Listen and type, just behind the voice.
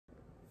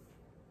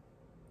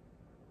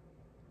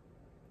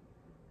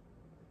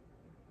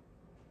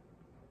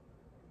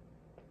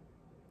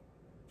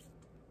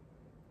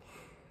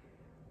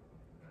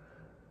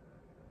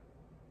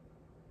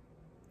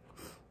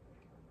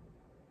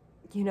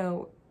you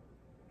know,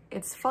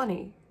 it's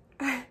funny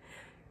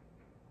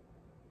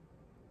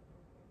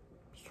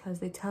because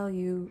they tell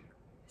you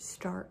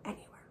start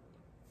anywhere.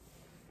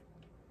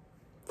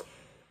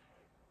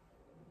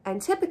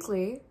 And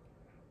typically,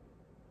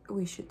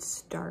 we should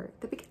start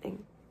at the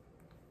beginning.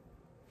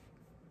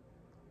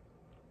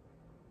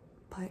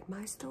 But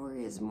my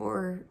story is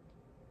more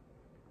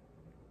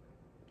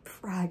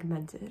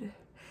fragmented.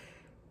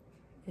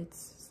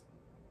 It's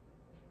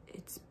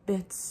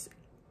bits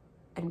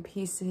and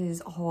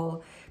pieces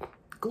all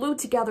glued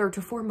together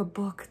to form a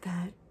book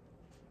that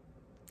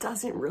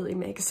doesn't really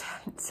make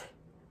sense.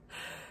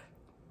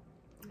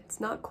 It's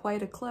not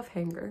quite a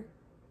cliffhanger.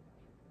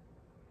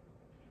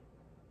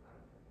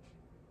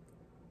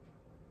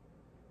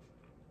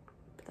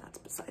 But that's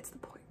besides the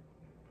point.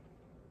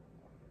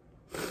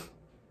 You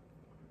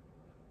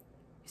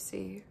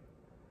see,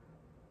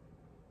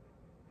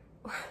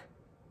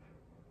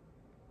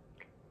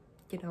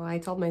 you know, I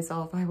told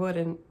myself I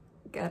wouldn't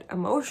get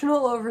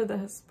emotional over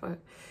this, but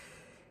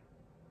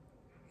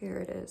here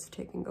it is,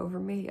 taking over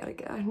me yet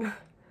again.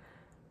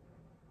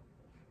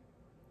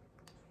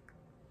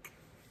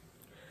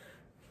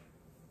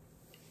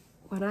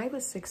 When I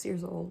was 6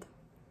 years old,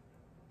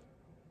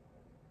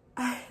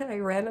 I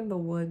ran in the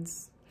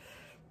woods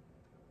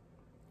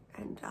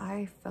and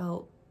I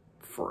felt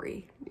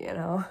free, you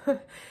know?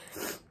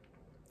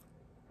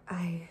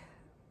 I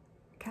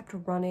kept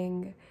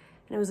running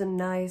and it was a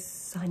nice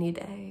sunny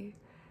day.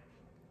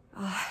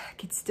 I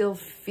could still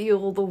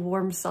feel the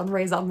warm sun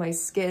rays on my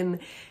skin,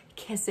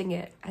 kissing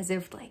it as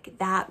if like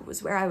that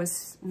was where I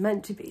was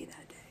meant to be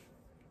that day.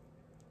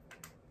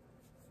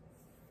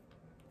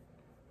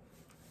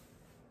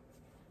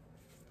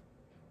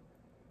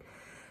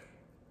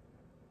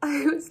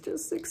 I was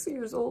just 6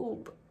 years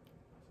old.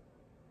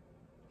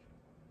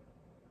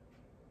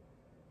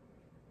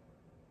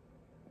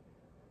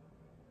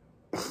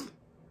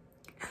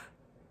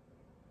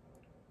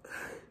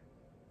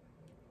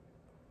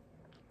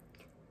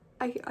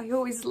 I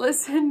always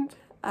listened.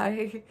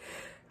 I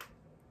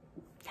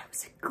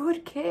was a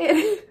good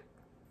kid.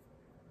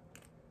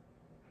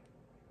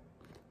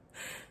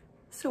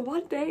 So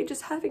one day,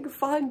 just having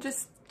fun,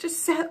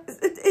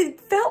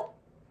 it felt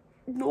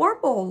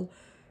normal.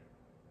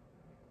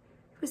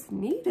 It was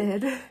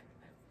needed.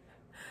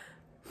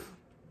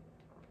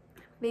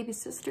 Baby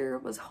sister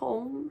was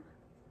home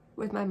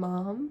with my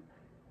mom.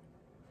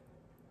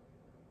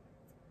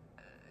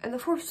 And the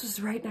forest was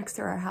right next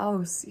to our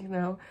house, you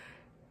know.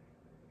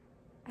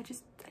 I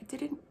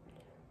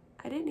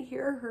didn't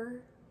hear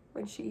her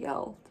when she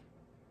yelled.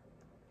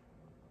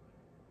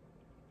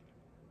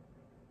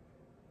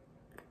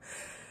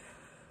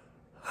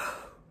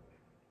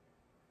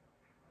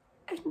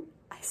 And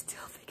I still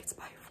think it's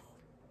my fault.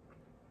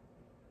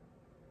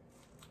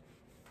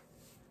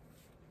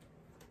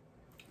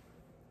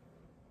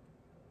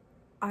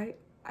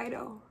 I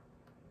know.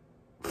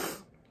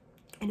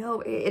 I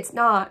know, it's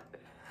not.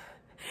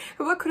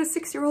 What could a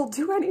 6-year-old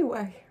do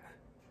anyway?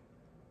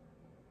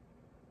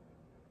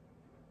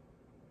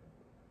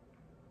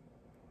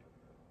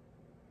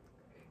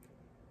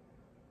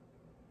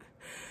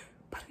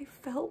 But I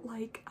felt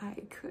like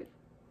I could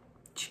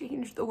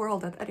change the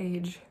world at that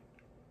age.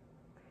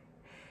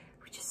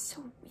 Which is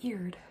so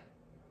weird.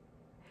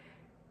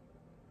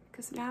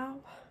 Because now,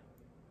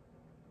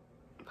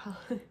 well,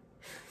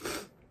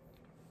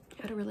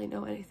 I don't really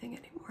know anything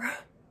anymore.